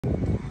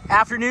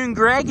Afternoon,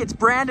 Greg. It's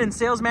Brandon,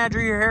 sales manager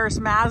here at Harris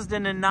Mazda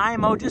in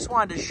Nanaimo. Just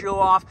wanted to show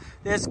off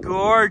this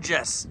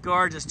gorgeous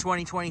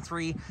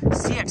 2023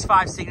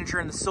 CX-5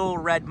 Signature in the Soul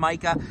Red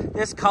Mica.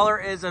 This color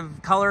is a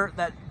color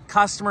that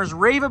customers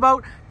rave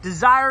about,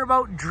 desire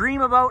about,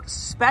 dream about,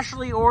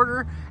 specially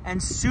order,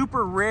 and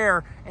super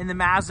rare in the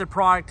Mazda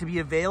product to be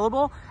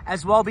available.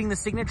 As well, being the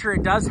Signature,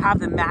 it does have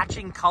the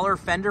matching color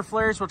fender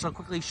flares, which I'll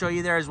quickly show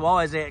you there as well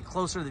as I get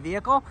closer to the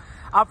vehicle.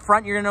 Up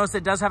front, you're gonna notice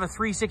it does have a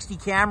 360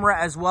 camera,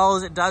 as well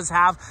as it does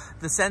have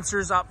the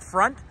sensors up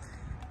front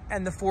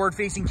and the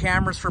forward-facing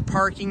cameras for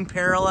parking,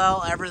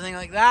 parallel, everything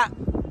like that.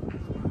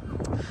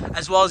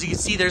 As well as you can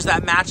see, there's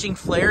that matching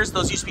flares.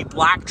 Those used to be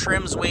black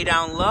trims way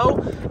down low,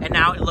 and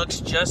now it looks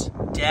just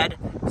dead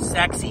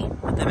sexy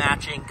with the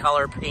matching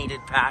color painted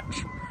patch.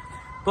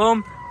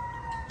 Boom.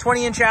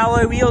 20-inch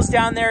alloy wheels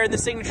down there in the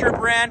Signature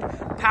brand.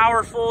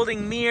 Power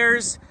folding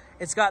mirrors.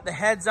 It's got the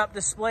heads-up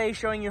display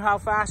showing you how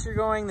fast you're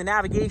going, the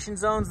navigation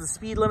zones, the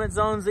speed limit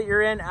zones that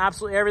you're in,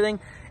 absolutely everything.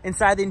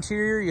 Inside the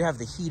interior, you have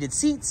the heated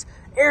seats,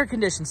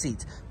 air-conditioned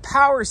seats,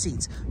 power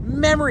seats,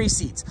 memory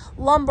seats,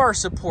 lumbar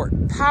support,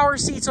 power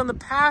seats on the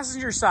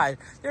passenger side.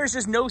 There's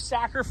just no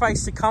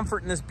sacrifice to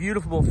comfort in this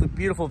beautiful,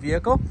 beautiful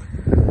vehicle.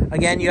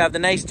 Again, you have the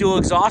nice dual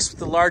exhaust with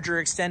the larger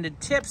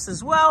extended tips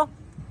as well.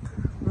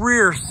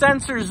 Rear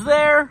sensors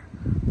there.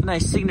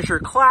 Nice Signature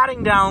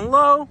cladding down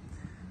low.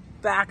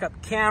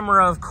 Backup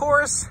camera, of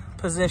course,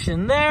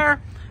 position there.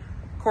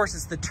 Of course,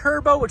 it's the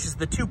turbo, which is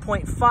the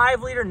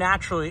 2.5 liter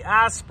naturally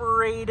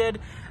aspirated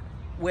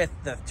with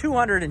the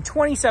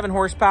 227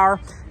 horsepower,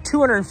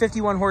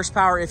 251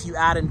 horsepower if you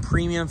add in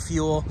premium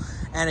fuel.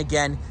 And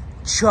again,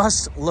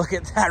 just look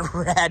at that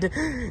red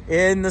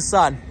in the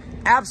sun.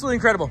 Absolutely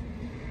incredible.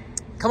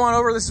 Come on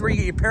over. This is where you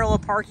get your parallel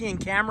parking and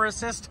camera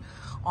assist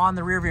on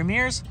the rear of your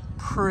mirrors.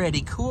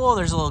 Pretty cool.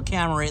 There's a little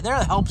camera right there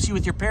that helps you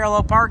with your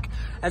parallel park,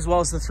 as well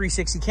as the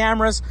 360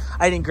 cameras.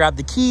 I didn't grab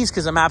the keys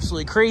because I'm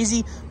absolutely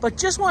crazy, but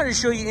just wanted to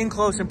show you in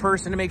close in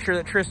person to make sure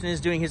that Tristan is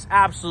doing his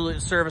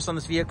absolute service on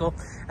this vehicle,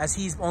 as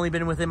he's only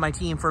been within my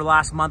team for the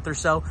last month or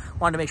so.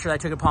 Wanted to make sure that I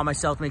took it upon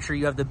myself to make sure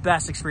you have the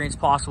best experience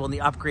possible in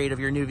the upgrade of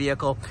your new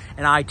vehicle.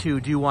 And I too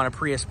do want a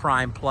Prius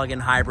Prime plug-in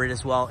hybrid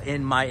as well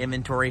in my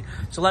inventory.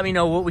 So let me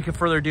know what we can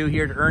further do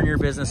here to earn your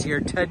business here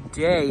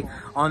today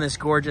on this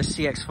gorgeous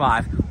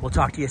CX-5. We'll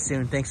talk to you soon.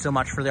 Thanks so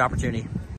much for the opportunity.